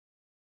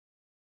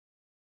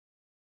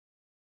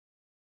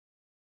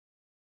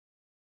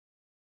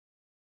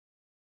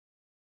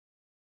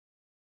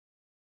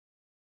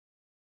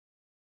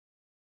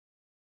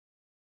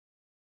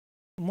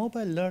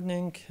Mobile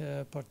learning,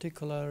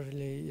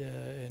 particularly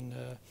in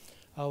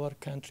our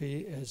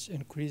country, is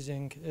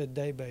increasing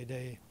day by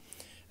day.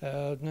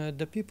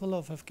 The people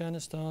of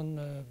Afghanistan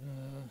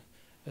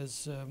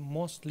is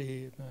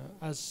mostly,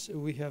 as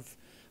we have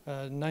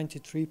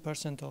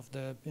 93% of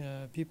the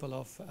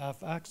people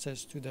have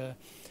access to the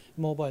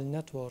mobile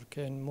network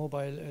and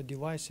mobile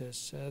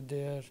devices.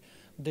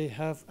 They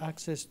have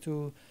access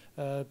to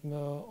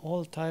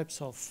all types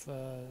of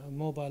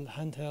mobile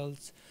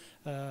handhelds,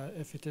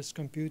 if it is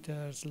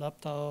computers,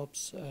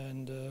 laptops,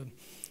 and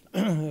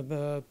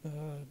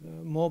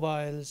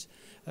mobiles.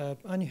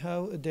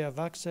 Anyhow, they have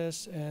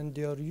access and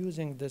they are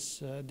using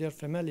this, they're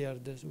familiar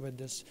with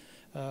this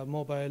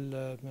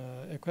mobile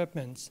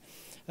equipments.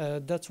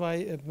 That's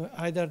why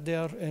either they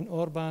are in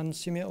urban,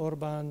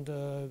 semi-urban,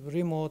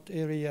 remote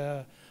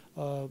area,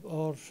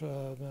 or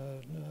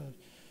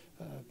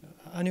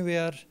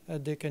anywhere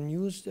they can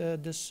use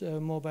this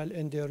mobile,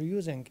 and they are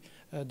using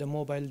the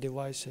mobile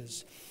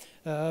devices.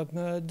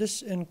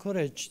 This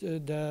encouraged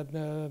the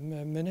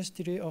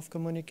Ministry of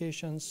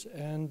Communications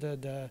and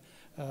the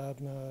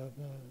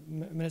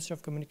Ministry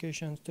of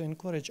Communications to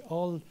encourage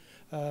all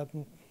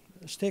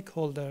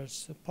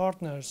stakeholders,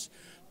 partners,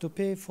 to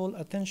pay full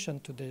attention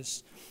to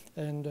this,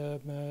 and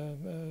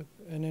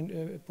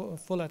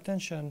full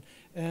attention,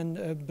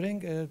 and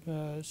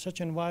bring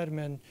such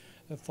environment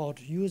for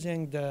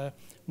using the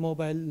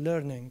mobile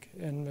learning.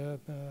 And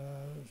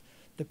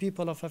the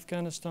people of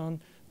Afghanistan,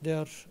 they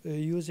are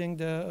using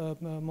the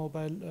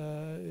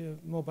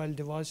mobile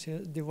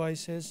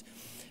devices,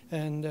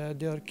 and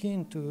they are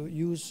keen to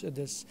use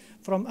this.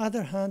 From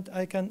other hand,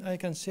 I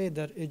can say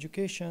that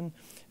education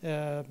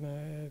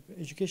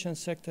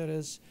sector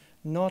is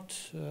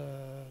not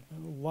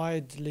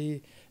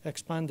widely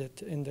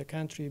expanded in the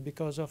country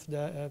because of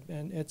the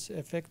and it's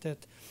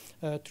affected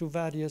through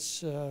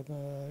various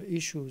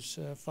issues.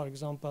 For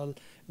example,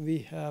 we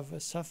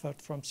have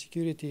suffered from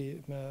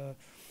security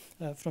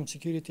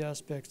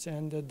aspects,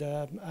 and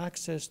the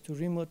access to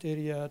remote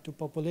area, to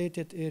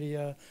populated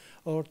area,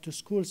 or to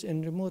schools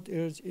in remote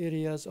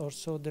areas are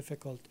so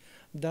difficult.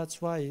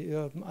 That's why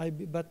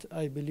but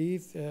I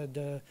believe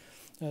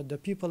the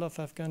people of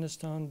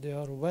Afghanistan, they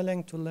are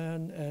willing to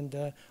learn, and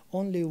the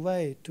only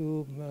way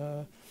to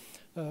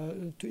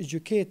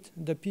educate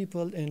the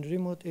people in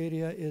remote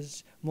area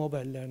is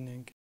mobile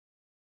learning.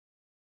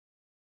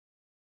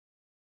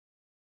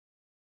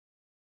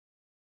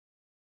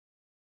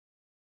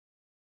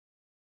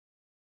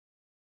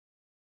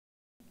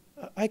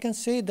 I can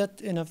say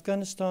that in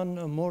Afghanistan,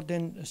 more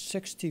than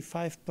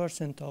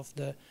 65% of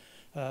the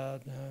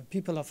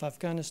people of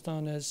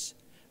Afghanistan is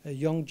a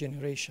young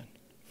generation.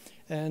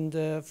 And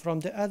from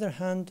the other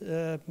hand,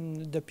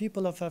 the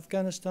people of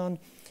Afghanistan,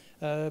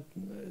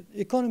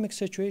 economic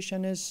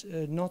situation is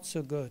not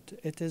so good.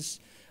 It is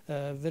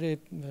very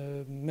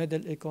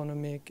middle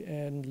economic,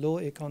 and low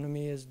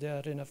economy is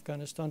there in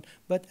Afghanistan.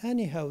 But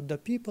anyhow, the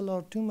people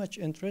are too much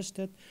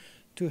interested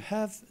to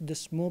have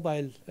this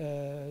mobile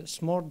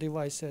smart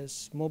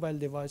devices, mobile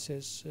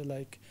devices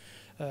like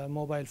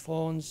mobile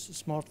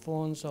phones,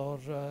 smartphones, or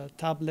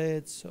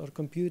tablets, or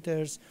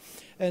computers,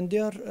 and they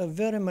are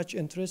very much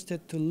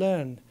interested to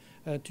learn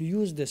to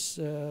use this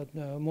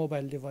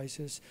mobile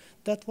devices.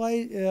 That's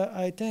why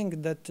I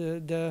think that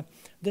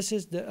this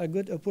is a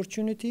good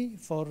opportunity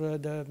for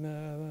the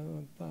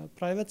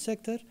private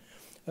sector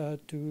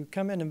to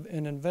come in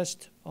and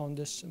invest on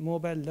this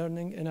mobile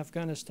learning in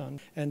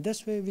Afghanistan. And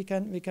this way we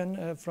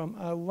can from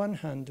one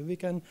hand, we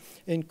can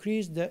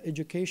increase the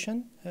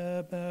education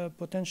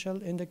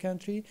potential in the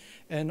country,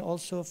 and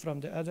also from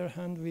the other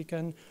hand, we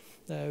can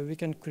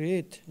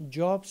create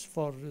jobs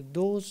for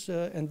those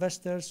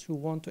investors who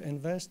want to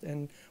invest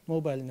in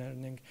mobile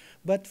learning.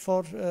 But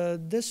for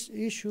these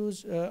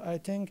issues, I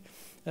think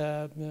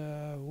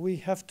we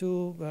have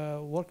to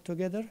work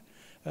together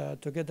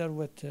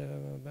with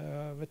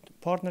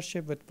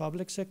partnership with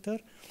public sector,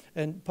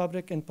 and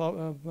public and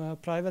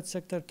private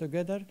sector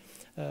together,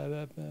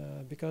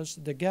 because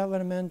the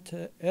government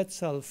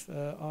itself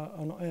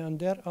on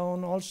their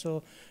own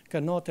also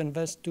cannot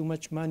invest too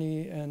much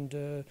money, and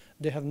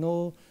they have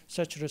no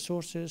such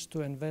resources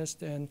to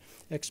invest and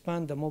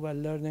expand the mobile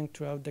learning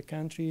throughout the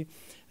country.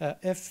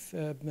 If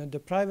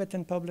the private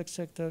and public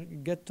sector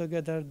get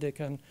together, they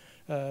can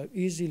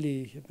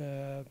easily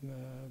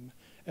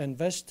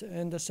invest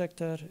in the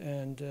sector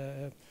and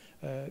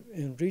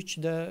enrich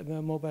the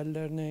mobile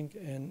learning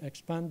and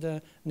expand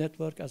the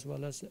network, as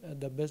well as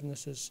the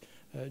businesses,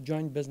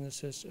 joint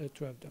businesses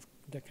throughout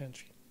the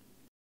country.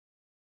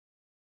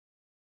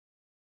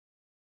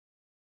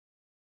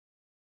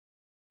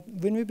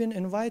 When we've been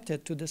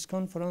invited to this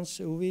conference,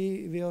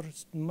 we are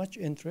much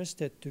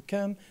interested to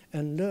come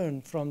and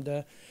learn from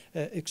the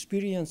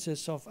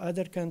experiences of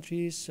other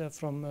countries,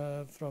 from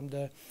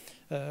the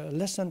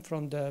lesson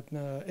from the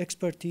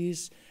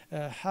expertise,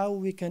 how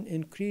we can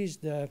increase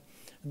the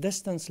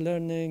distance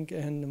learning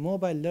and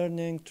mobile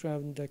learning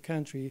throughout the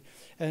country.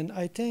 And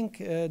I think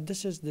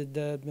this is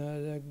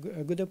a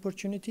good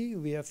opportunity.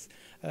 We have,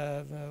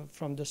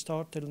 from the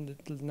start till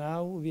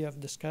now, we have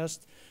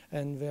discussed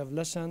and we have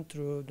listened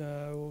through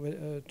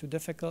to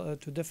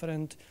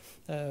different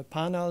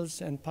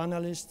panels and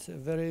panelists,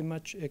 very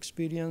much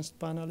experienced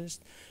panelists,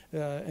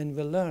 and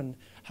we'll learn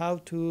how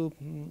to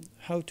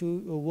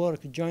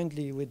work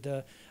jointly with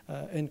the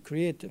and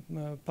create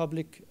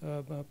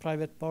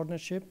public-private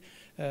partnership,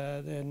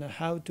 and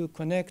how to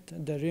connect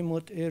the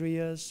remote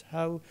areas,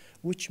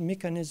 which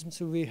mechanisms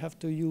we have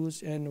to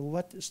use, and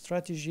what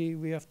strategy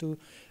we have to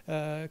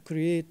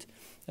create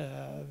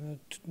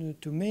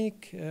to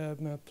make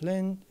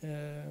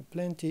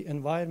plenty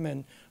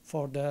environment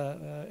for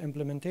the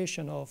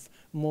implementation of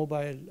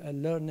mobile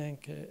learning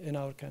in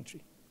our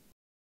country.